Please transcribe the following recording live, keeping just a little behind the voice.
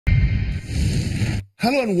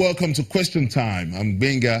Hello and welcome to Question Time. I'm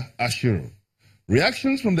Benga Ashiru.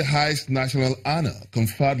 Reactions from the highest national honor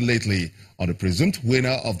conferred lately on the presumed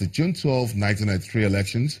winner of the June 12, 1993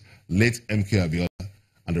 elections, late MK Abiola,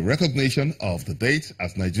 and the recognition of the date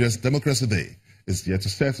as Nigeria's Democracy Day is yet to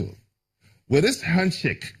settle. With this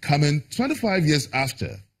handshake coming 25 years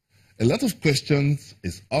after, a lot of questions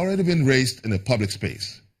is already being raised in the public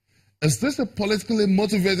space. Is this a politically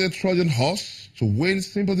motivated Trojan horse to win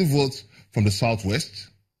sympathy votes from the Southwest?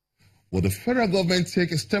 Will the federal government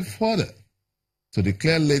take a step further to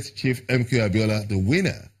declare late Chief MK Abiola the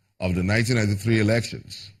winner of the 1993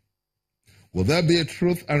 elections? Will there be a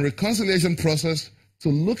truth and reconciliation process to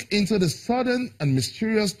look into the sudden and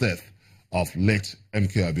mysterious death of late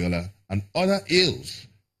MK Abiola and other ills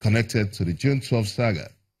connected to the June 12 saga?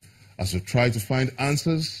 As we try to find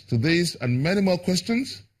answers to these and many more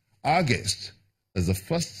questions, our guest is the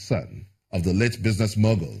first son of the late business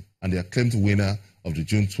mogul and the acclaimed winner of the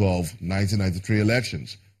June 12, 1993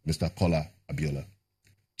 elections, Mr. Kola Abiola.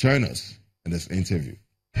 Join us in this interview.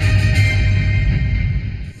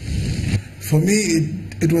 For me,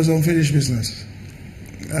 it was unfinished business,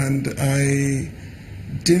 and I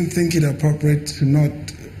didn't think it appropriate to not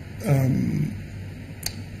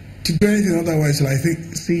to do anything otherwise till I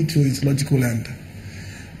see to its logical end.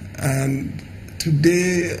 And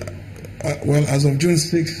today, well, as of June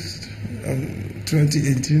 6th,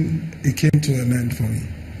 2018, it came to an end for me.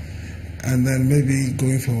 And then maybe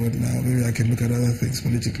going forward now, maybe I can look at other things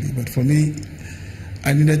politically. But for me,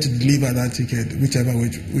 I needed to deliver that ticket, whichever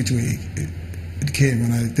which way it came,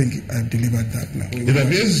 and I think I've delivered that now. It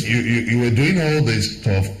appears you were doing all this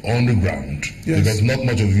stuff on the ground, yes, because not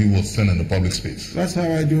much of you was seen in the public space. That's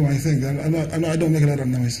how I do my thing. I don't make a lot of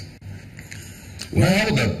noise. Now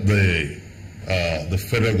that the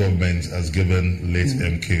federal government has given late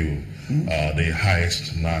MK the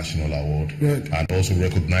highest national award, right, and also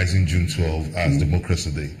recognizing June 12 as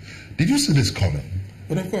Democracy Day, did you see this coming?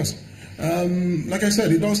 But of course. Like I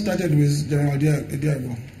said, it all started with General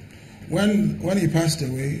Diago. When he passed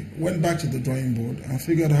away, went back to the drawing board and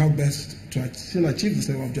figured out how best to still achieve the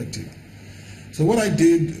same objective. So what I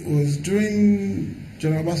did was, during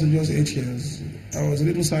General Obasanjo's 8 years, I was a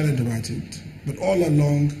little silent about it. But all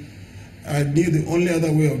along, I knew the only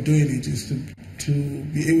other way of doing it is to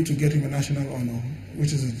be able to get him a national honor,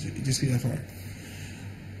 which is a GCFR.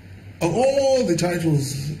 Of all the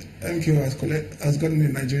titles MK has gotten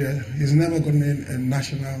in Nigeria, he's never gotten a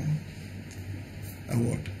national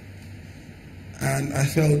award. And I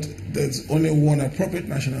felt there's only one appropriate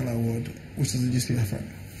national award, which is the GCFR.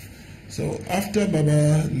 So after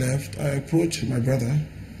Baba left, I approached my brother,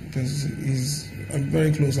 because I'm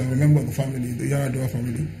very close. I remember the family, the Yaradua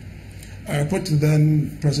family. I approached the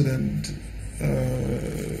then President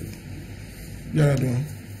Yaradua.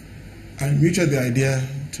 I mutured the idea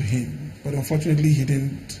to him, but unfortunately he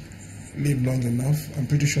didn't live long enough. I'm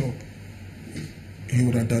pretty sure he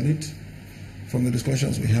would have done it from the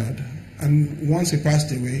discussions we had. And once he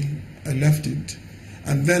passed away, I left it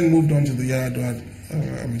and then moved on to the Yaradua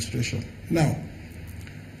administration. Now,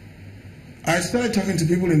 I started talking to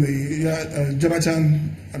people in the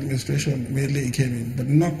Jonathan administration immediately he came in, but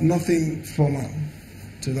nothing formal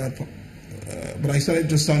to that point. But I started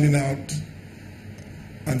just sounding out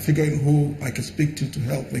and figuring who I could speak to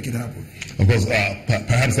help make it happen. Of course,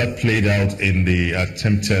 perhaps that played out in the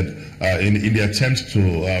in the attempt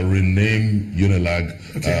to rename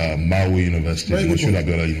UNILAG, okay, Maui University, Moshood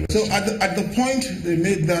Abiola University. So at the point they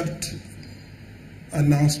made that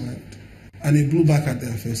announcement, and it blew back at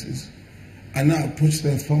their faces, I now approached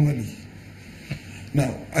them formally.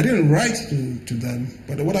 Now, I didn't write to them,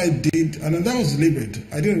 but what I did, and that was deliberate,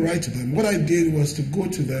 I didn't write to them. What I did was to go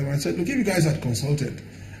to them and said, look, if you guys had consulted,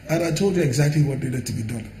 and I told you exactly what needed to be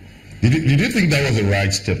done. Did you think that was the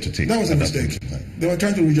right step to take? That was a mistake. They were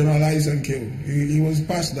trying to regionalize MKO. He was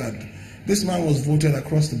past that. This man was voted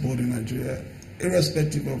across the board in Nigeria,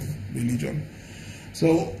 irrespective of religion.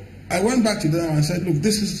 So I went back to them and said, look,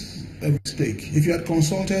 this is a mistake. If you had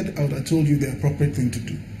consulted, I would have told you the appropriate thing to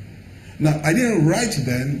do. Now, I didn't write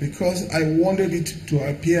then because I wanted it to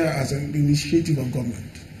appear as an initiative of government.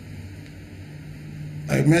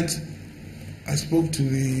 I spoke to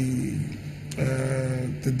the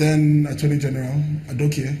then Attorney General,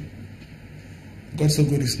 Adokie. God so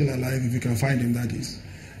good he's still alive, if you can find him, that is.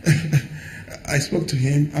 I spoke to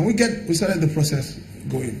him, and we started the process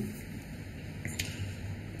going.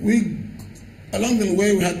 Along the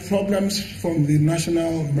way, we had problems from the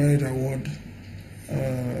National Merit Award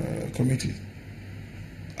Committee.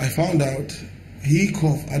 I found out,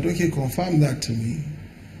 Adokie confirmed that to me.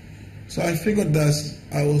 So I figured that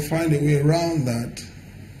I will find a way around that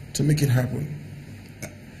to make it happen.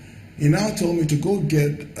 He now told me to go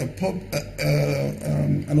get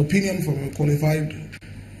an opinion from a qualified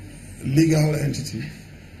legal entity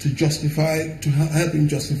to help him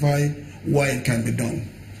justify why it can be done.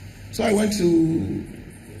 So I went to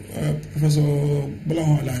Professor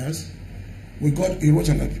Bola Elias. He wrote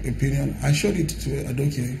an opinion. I showed it to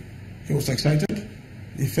Adoke. He was excited.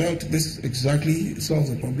 He felt this exactly solves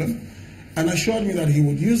the problem, and assured me that he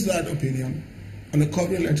would use that opinion on a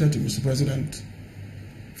covering letter to Mr. President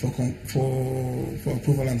for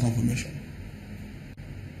approval and confirmation.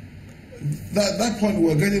 At that point, we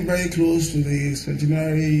were getting very close to the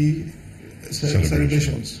centenary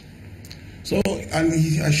celebrations. So, and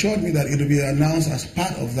he assured me that it would be announced as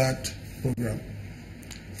part of that program.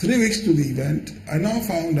 3 weeks to the event, I now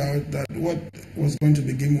found out that what was going to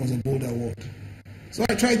be given was a bold award. So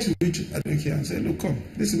I tried to reach Adoke and say, look, come,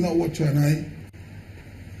 this is not what you and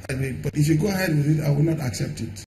I did, but if you go ahead with it, I will not accept it.